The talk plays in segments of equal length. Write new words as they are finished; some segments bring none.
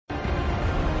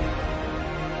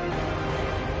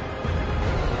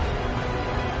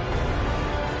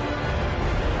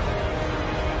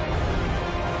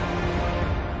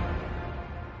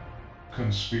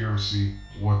Conspiracy.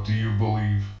 What do you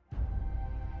believe?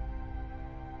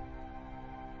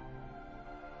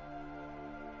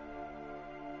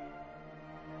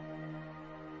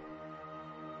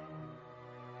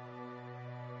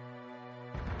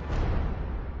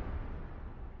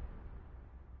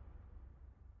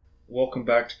 Welcome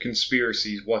back to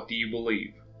Conspiracies, What Do You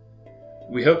Believe?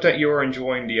 We hope that you are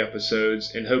enjoying the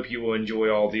episodes and hope you will enjoy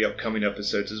all the upcoming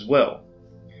episodes as well.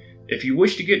 If you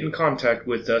wish to get in contact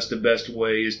with us, the best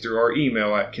way is through our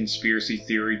email at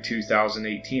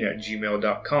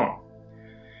conspiracytheory2018@gmail.com.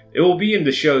 It will be in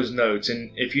the show's notes,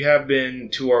 and if you have been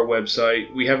to our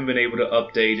website, we haven't been able to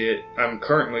update it. I'm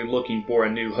currently looking for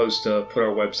a new host to put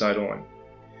our website on.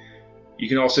 You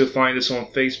can also find us on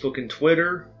Facebook and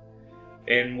Twitter.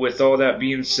 And with all that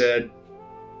being said,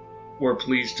 we're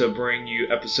pleased to bring you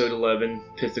episode 11,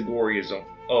 Pythagoreanism.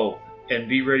 Oh, and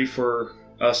be ready for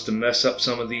us to mess up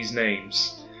some of these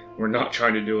names. We're not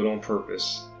trying to do it on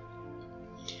purpose.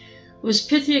 Was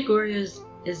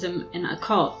Pythagoreanism an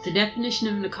occult? The definition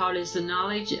of an occult is the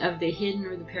knowledge of the hidden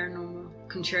or the paranormal,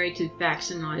 contrary to the facts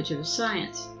and knowledge of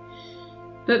science.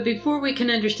 But before we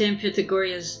can understand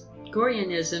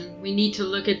Pythagoreanism, we need to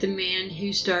look at the man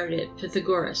who started it,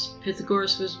 Pythagoras.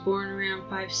 Pythagoras was born around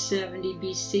 570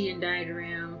 BC and died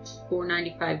around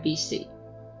 495 BC.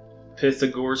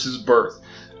 Pythagoras' birth.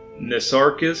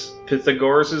 Nicarchus,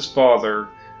 Pythagoras' father,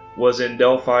 was in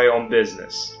Delphi on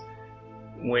business.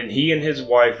 When he and his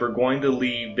wife were going to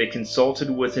leave, they consulted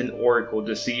with an oracle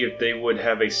to see if they would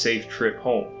have a safe trip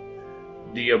home.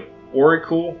 The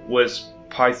oracle was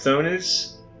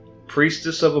Pythonus,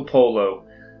 priestess of Apollo.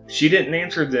 She didn't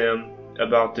answer them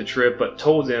about the trip, but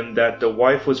told them that the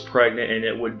wife was pregnant and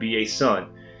it would be a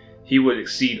son. He would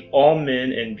exceed all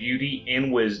men in beauty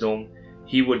and wisdom.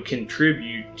 He would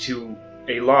contribute to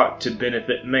a lot to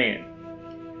benefit man.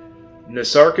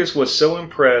 Nicarchus was so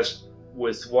impressed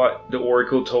with what the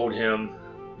oracle told him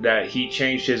that he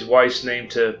changed his wife's name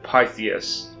to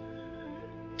Pythias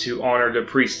to honor the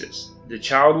priestess. The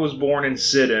child was born in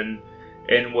Sidon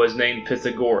and was named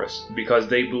Pythagoras because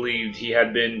they believed he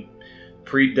had been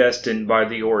predestined by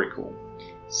the oracle.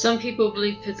 Some people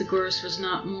believe Pythagoras was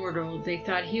not mortal. They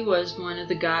thought he was one of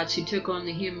the gods who took on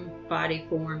the human body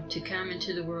form to come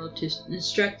into the world to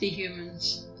instruct the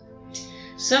humans.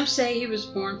 Some say he was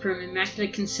born from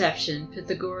immaculate conception.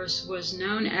 Pythagoras was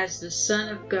known as the Son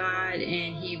of God,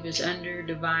 and he was under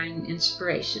divine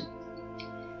inspiration.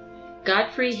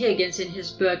 Godfrey Higgins, in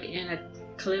his book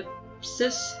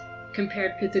Anacalypsis,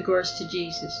 compared Pythagoras to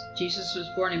Jesus. Jesus was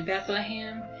born in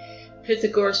Bethlehem.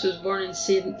 Pythagoras was born in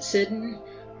Sidon.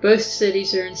 Both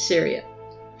cities are in Syria.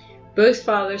 Both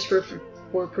fathers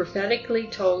were prophetically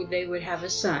told they would have a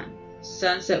son,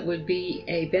 sons that would be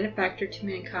a benefactor to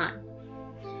mankind.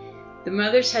 The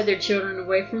mothers had their children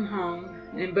away from home,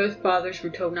 and both fathers were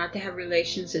told not to have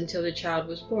relations until the child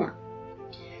was born.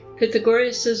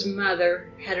 Pythagoras'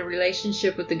 mother had a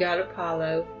relationship with the god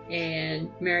Apollo, and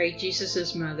Mary,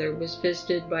 Jesus' mother, was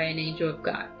visited by an angel of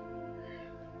God.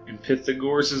 In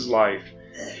Pythagoras' life,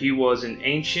 he was an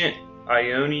ancient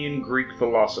Ionian Greek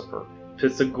philosopher.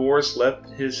 Pythagoras left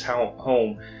his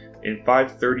home in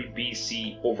 530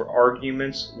 BC over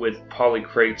arguments with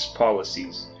Polycrates'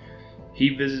 policies.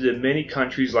 He visited many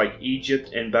countries like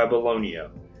Egypt and Babylonia.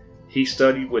 He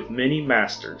studied with many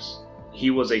masters.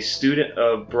 He was a student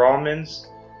of Brahmins,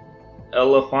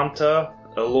 Elephanta,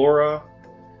 Elora.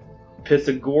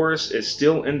 Pythagoras is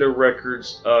still in the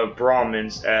records of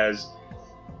Brahmins as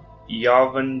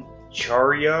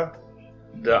Yavanacharya,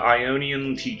 the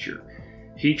Ionian teacher.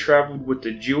 He traveled with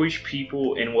the Jewish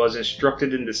people and was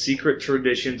instructed in the secret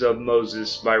traditions of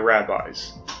Moses by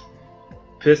rabbis.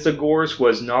 Pythagoras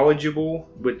was knowledgeable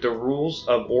with the rules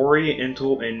of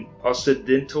Oriental and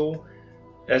Occidental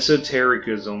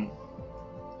esotericism.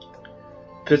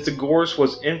 Pythagoras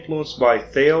was influenced by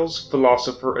Thales,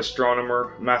 philosopher,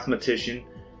 astronomer, mathematician,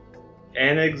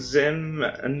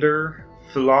 Anaximander,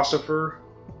 philosopher,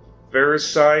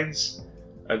 Pherecydes,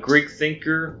 a Greek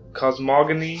thinker,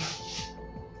 cosmogony,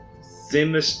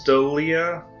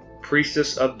 Themistolia,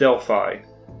 priestess of Delphi.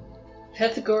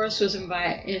 Pythagoras was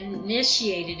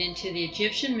initiated into the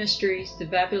Egyptian mysteries, the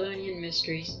Babylonian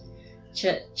mysteries,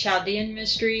 Chaldean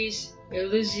mysteries,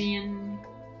 Eleusinian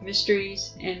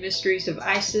mysteries, and mysteries of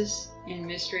Isis, and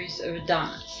mysteries of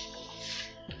Adonis.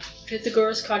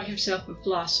 Pythagoras called himself a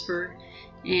philosopher,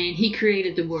 and he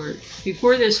created the word.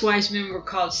 Before this, wise men were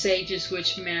called sages,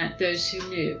 which meant those who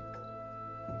knew.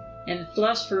 And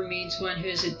philosopher means one who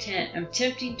is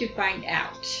attempting to find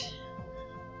out.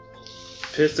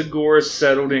 Pythagoras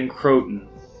settled in Croton.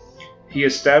 He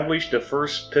established the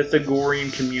first Pythagorean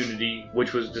community,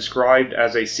 which was described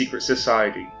as a secret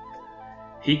society.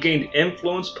 He gained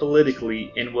influence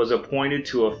politically and was appointed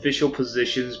to official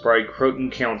positions by Croton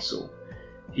Council.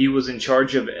 He was in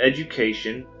charge of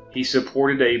education. He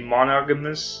supported a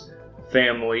monogamous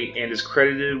family and is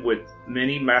credited with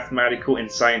many mathematical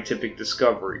and scientific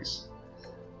discoveries.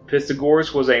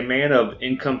 Pythagoras was a man of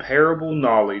incomparable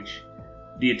knowledge.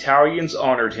 The Italians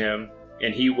honored him,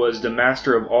 and he was the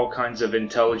master of all kinds of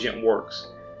intelligent works.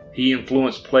 He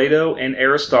influenced Plato and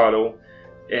Aristotle,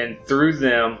 and through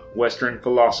them, Western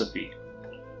philosophy.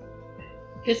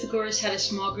 Pythagoras had a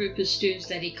small group of students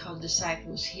that he called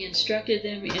disciples. He instructed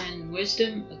them in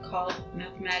wisdom, occult,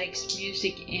 mathematics,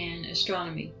 music, and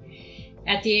astronomy.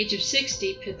 At the age of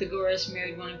 60, Pythagoras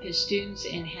married one of his students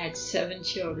and had 7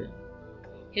 children.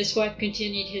 His wife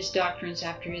continued his doctrines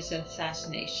after his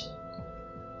assassination.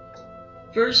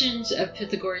 Versions of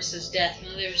Pythagoras' death.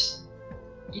 Now,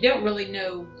 you don't really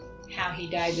know how he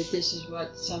died, but this is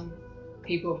what some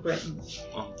people have written.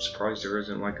 I'm surprised there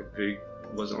wasn't like a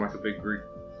big Greek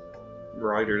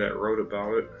writer that wrote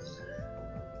about it.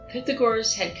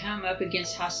 Pythagoras had come up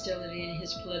against hostility in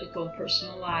his political and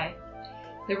personal life.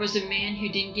 There was a man who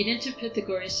didn't get into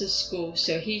Pythagoras' school,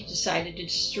 so he decided to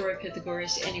destroy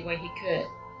Pythagoras any way he could.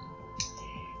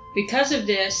 Because of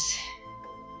this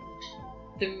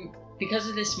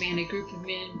man, a group of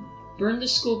men burned the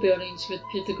school buildings with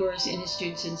Pythagoras and his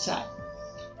students inside.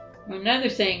 Another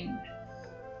thing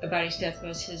about his death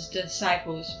was his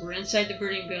disciples were inside the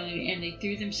burning building and they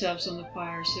threw themselves on the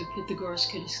fire so Pythagoras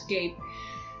could escape,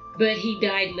 but he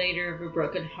died later of a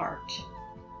broken heart.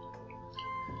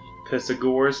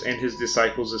 Pythagoras and his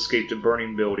disciples escaped the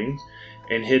burning buildings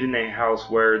and hid in a house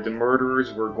where the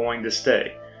murderers were going to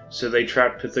stay. So they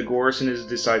trapped Pythagoras and his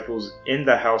disciples in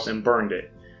the house and burned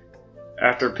it.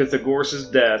 After Pythagoras'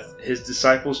 death, his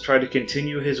disciples tried to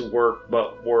continue his work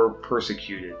but were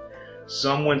persecuted.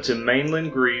 Some went to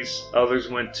mainland Greece, others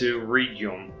went to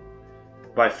Rhegium.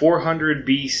 By 400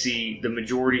 BC, the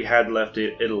majority had left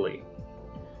Italy.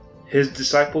 His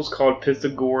disciples called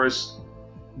Pythagoras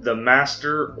the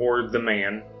master or the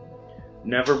man,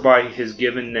 never by his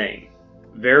given name.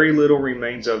 Very little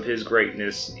remains of his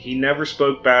greatness. He never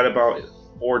spoke bad about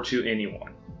or to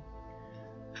anyone.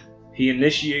 He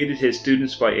initiated his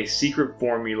students by a secret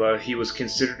formula. He was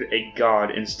considered a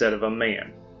god instead of a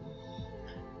man.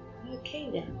 Okay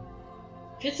then.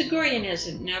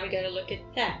 Pythagoreanism. Now we got to look at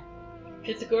that.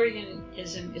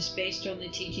 Pythagoreanism is based on the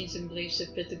teachings and beliefs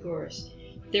of Pythagoras.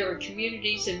 There were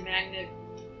communities in Magna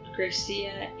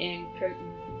Graecia and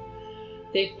Croton.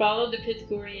 They followed the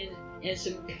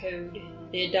Pythagoreanism code.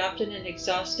 They adopted an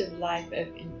exhaustive life of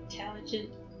intelligent,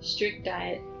 strict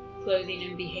diet, clothing,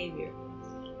 and behavior.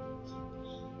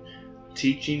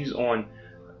 Teachings on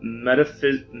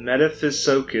metaphysics,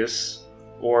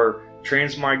 or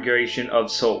transmigration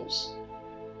of souls.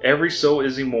 Every soul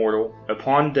is immortal.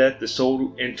 Upon death, the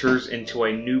soul enters into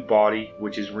a new body,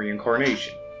 which is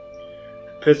reincarnation.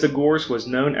 Pythagoras was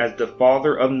known as the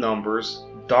father of numbers,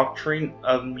 doctrine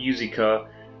of musica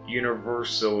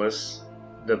universalis,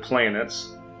 the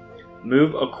planets,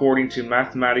 move according to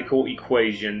mathematical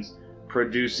equations,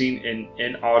 producing an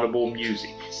inaudible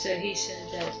music. So he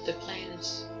said that the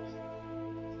planets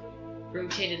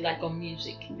rotated like on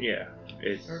music. Yeah.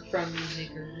 Or from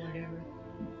music or whatever.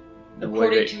 The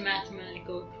According to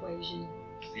mathematical equation.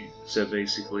 So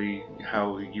basically,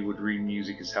 how you would read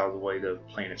music is how the way the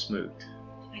planets moved.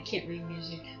 I can't read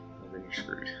music. Well, then you're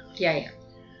screwed. Yeah.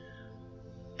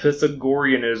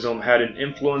 Pythagoreanism had an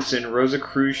influence in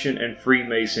Rosicrucian and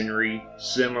Freemasonry,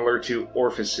 similar to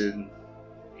Orphism.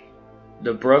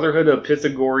 The Brotherhood of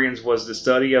Pythagoreans was the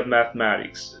study of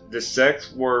mathematics. The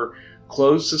sects were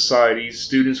closed societies.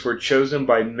 Students were chosen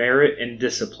by merit and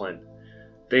discipline.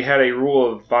 They had a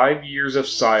rule of 5 years of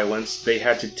silence. They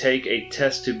had to take a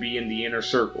test to be in the inner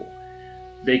circle.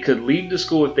 They could leave the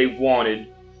school if they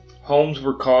wanted. Homes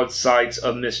were called sites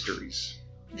of mysteries.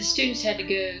 The students had to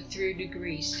go through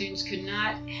degrees. Students could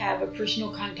not have a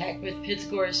personal contact with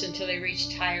Pythagoras until they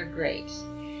reached higher grades.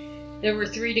 There were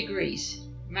 3 degrees.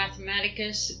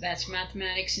 Mathematicus, that's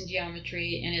mathematics and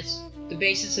geometry, and it's the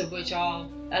basis of which all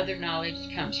other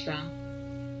knowledge comes from.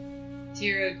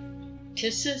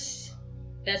 Theoreticus,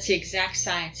 that's the exact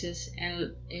sciences,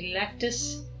 and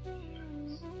electus,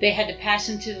 they had to pass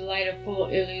into the light of full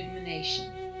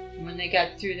illumination. When they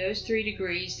got through those 3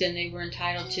 degrees, then they were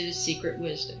entitled to the secret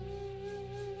wisdom.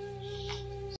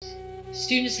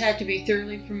 Students had to be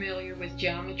thoroughly familiar with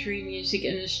geometry, music,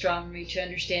 and astronomy to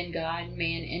understand God,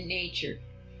 man, and nature.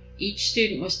 Each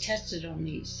student was tested on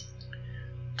these.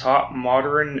 Taught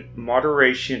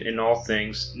moderation in all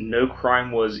things. No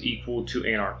crime was equal to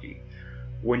anarchy.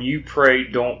 When you pray,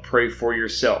 don't pray for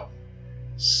yourself.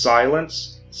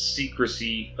 Silence,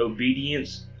 secrecy,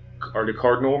 obedience are the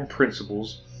cardinal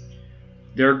principles.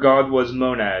 Their God was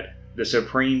Monad, the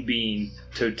supreme being,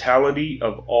 totality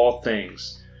of all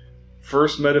things,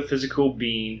 first metaphysical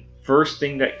being, first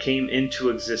thing that came into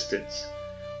existence.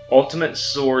 Ultimate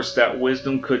source that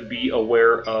wisdom could be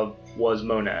aware of was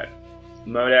Monad.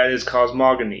 Monad is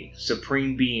cosmogony,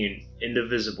 supreme being,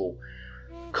 indivisible,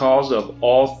 cause of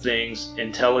all things,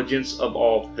 intelligence of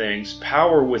all things,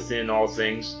 power within all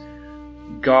things.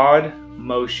 God,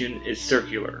 motion, is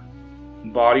circular.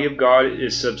 Body of God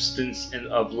is substance and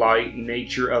of light.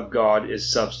 Nature of God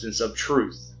is substance of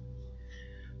truth.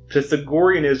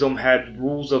 Pythagoreanism had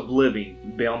rules of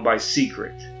living, bound by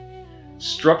secret.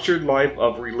 Structured life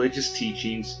of religious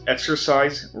teachings,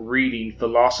 exercise, reading,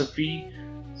 philosophy,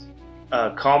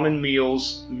 common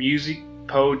meals, music,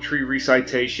 poetry,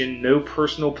 recitation, no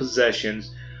personal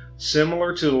possessions,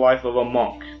 similar to the life of a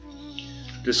monk.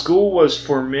 The school was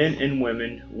for men and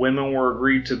women. Women were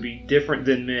agreed to be different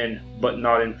than men, but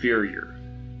not inferior.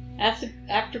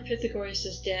 After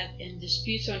Pythagoras' death and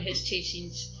disputes on his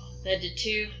teachings led to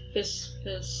two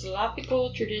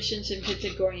philosophical traditions in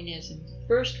Pythagoreanism.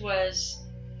 First was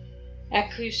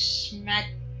Acousmatico.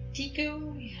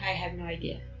 I have no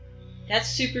idea. That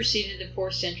superseded the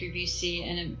 4th century BC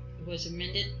and it was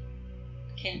amended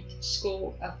Kent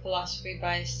School of Philosophy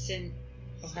by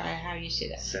how do you say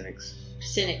that?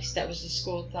 Cynics, that was the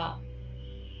school of thought.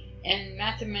 And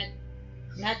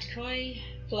mathematicoi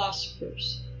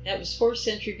philosophers. That was 4th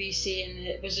century BC and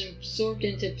it was absorbed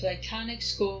into Platonic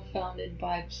school founded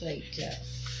by Plato.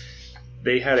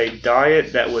 They had a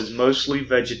diet that was mostly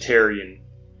vegetarian.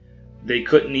 They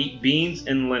couldn't eat beans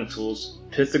and lentils.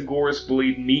 Pythagoras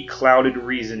believed meat clouded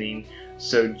reasoning,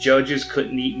 so judges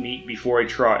couldn't eat meat before a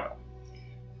trial.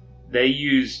 They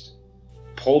used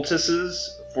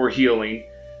poultices for healing,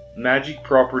 magic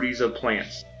properties of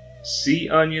plants, sea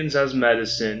onions as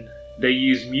medicine. They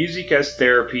used music as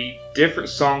therapy, different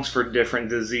songs for different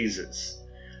diseases.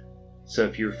 So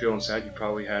if you were feeling sad, you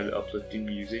probably had uplifting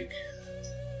music.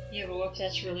 Yeah, but what if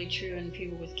that's really true and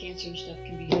people with cancer and stuff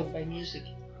can be healed by music?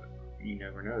 You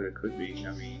never know, that could be.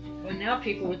 I mean, well, now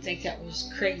people would think that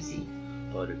was crazy.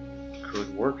 But it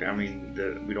could work. I mean,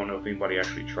 we don't know if anybody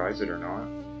actually tries it or not.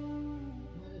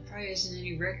 Well, there probably isn't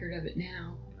any record of it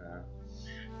now.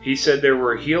 He said there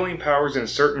were healing powers in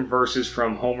certain verses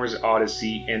from Homer's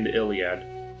Odyssey and the Iliad.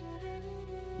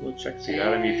 Well, check see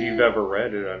that. I mean, if you've ever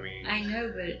read it, I mean... I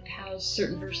know, but how's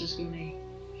certain verses going to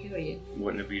heal you?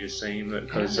 Wouldn't it be the same?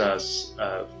 Because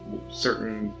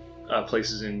certain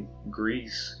places in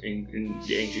Greece, in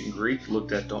the ancient Greek,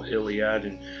 looked at the Iliad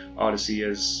and Odyssey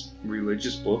as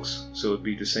religious books, so it'd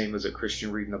be the same as a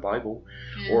Christian reading the Bible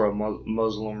or a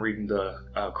Muslim reading the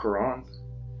Quran.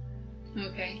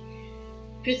 Okay.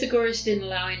 Pythagoras didn't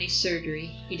allow any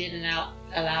surgery. He didn't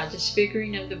allow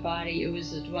disfiguring of the body. It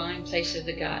was the dwelling place of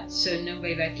the gods, so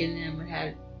nobody back in them would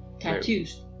have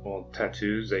tattoos. Well,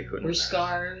 tattoos, they couldn't. Or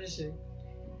scars, or...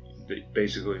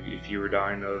 Basically, if you were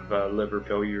dying of liver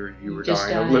failure, you were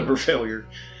dying of liver failure.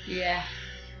 Yeah.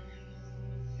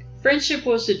 Friendship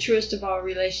was the truest of all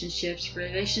relationships.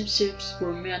 Relationships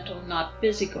were mental, not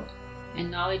physical. And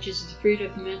knowledge is the fruit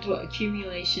of mental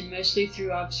accumulation, mostly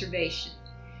through observation.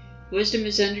 Wisdom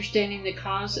is understanding the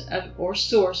cause of or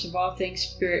source of all things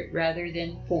spirit rather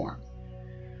than form.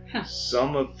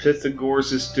 Some of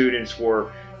Pythagoras' students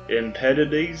were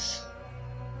Empedides,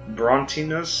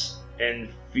 Brontinus, and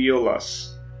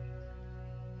Phyolus.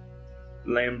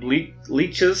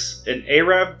 Lamblichus, an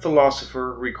Arab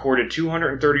philosopher, recorded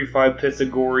 235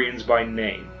 Pythagoreans by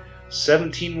name.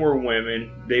 17 were women.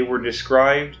 They were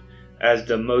described as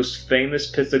the most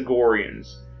famous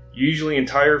Pythagoreans. Usually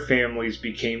entire families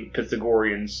became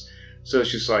Pythagoreans, so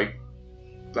it's just like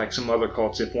some other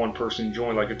cults. If one person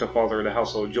joined, like if the father of the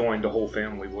household joined, the whole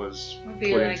family was put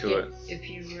into it. If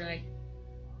you were like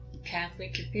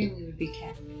Catholic, your family would be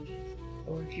Catholic.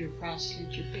 Or if you're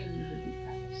Protestant, your family would be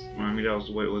Protestant. Well, I mean, that was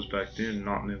the way it was back then,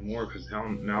 not anymore, because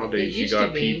nowadays you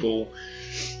got people,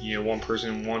 one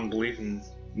person, one belief, and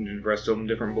the rest of them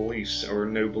different beliefs, or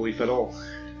no belief at all.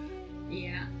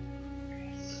 Yeah.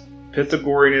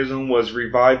 Pythagoreanism was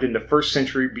revived in the 1st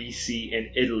century BC in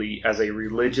Italy as a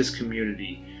religious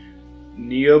community.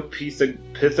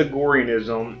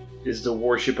 Neo-Pythagoreanism is the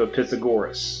worship of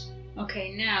Pythagoras.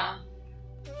 Okay, now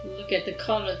look at the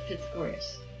cult of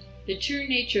Pythagoras. The true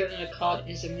nature of the cult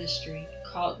is a mystery. The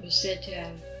cult was said to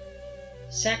have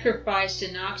sacrificed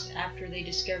an ox after they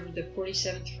discovered the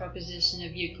 47th proposition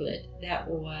of Euclid. That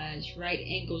was right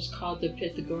angles, called the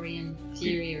Pythagorean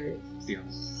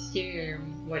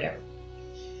theorem, whatever.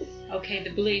 Okay, the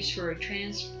beliefs were a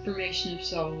transformation of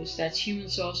souls, that's human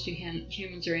souls to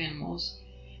humans or animals,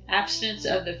 abstinence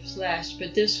of the flesh,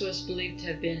 but this was believed to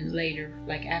have been later,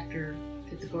 like after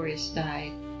Pythagoras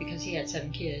died, because he had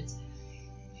 7 kids.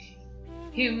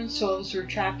 Human souls were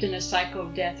trapped in a cycle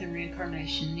of death and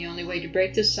reincarnation. The only way to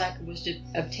break this cycle was to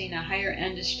obtain a higher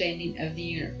understanding of the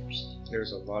universe.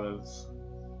 There's a lot of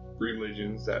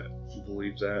religions that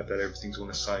believe that everything's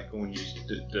going to cycle, and you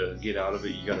to get out of it,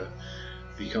 you gotta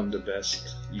become the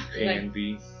best you can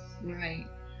be. Right.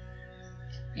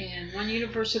 And one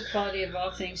universal quality of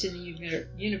all things in the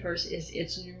universe is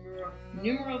it's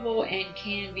numerable and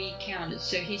can be counted.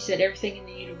 So he said everything in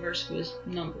the universe was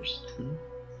numbers. Mm-hmm.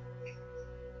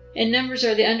 And numbers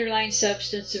are the underlying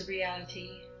substance of reality.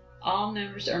 All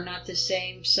numbers are not the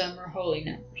same. Some are holy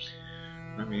numbers.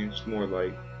 I mean, it's more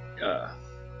like,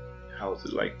 how is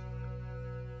it, like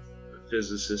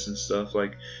physicists and stuff,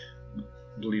 like,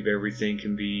 believe everything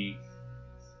can be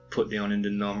put down into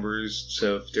numbers.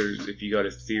 So if you got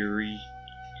a theory,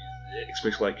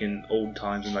 especially like in old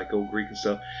times and like old Greek and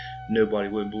stuff, nobody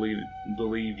would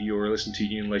believe you or listen to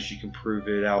you unless you can prove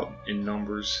it out in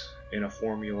numbers in a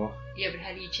formula. Yeah, but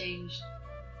how do you change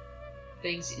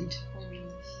things into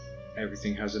formulas?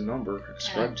 Everything has a number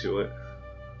ascribed to it.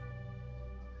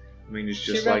 I mean, it's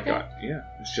just sure like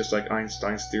it's just like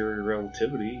Einstein's theory of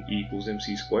relativity, E equals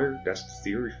mc squared. That's the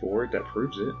theory for it that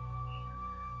proves it,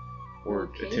 or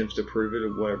attempts to prove it,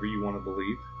 or whatever you want to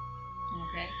believe.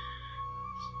 Okay.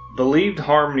 Believed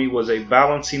harmony was a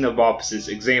balancing of opposites.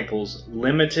 Examples: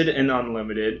 limited and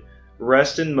unlimited,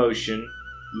 rest and motion,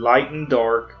 light and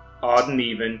dark, odd and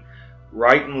even,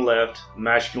 right and left,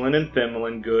 masculine and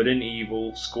feminine, good and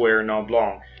evil, square and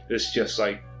oblong. It's just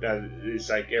like it's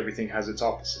like everything has its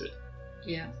opposite.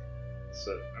 Yeah.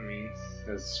 So, I mean,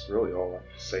 that's really all I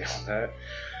have to say on that.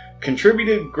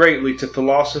 Contributed greatly to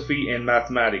philosophy and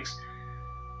mathematics.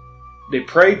 They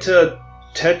prayed to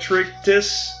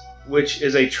Tetrictus, which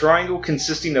is a triangle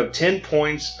consisting of 10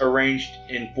 points arranged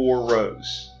in 4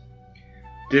 rows.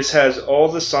 This has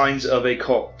all the signs of a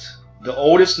cult. The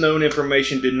oldest known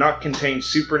information did not contain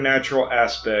supernatural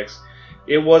aspects.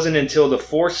 It wasn't until the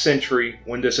 4th century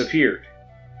when this appeared.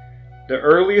 The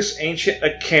earliest ancient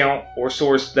account or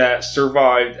source that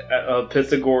survived of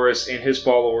Pythagoras and his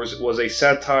followers was a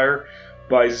satire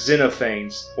by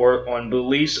Xenophanes on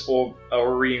beliefs or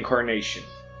reincarnation.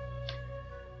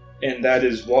 And that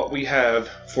is what we have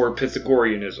for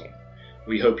Pythagoreanism.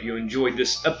 We hope you enjoyed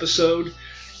this episode,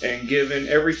 and given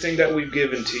everything that we've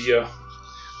given to you,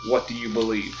 what do you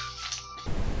believe?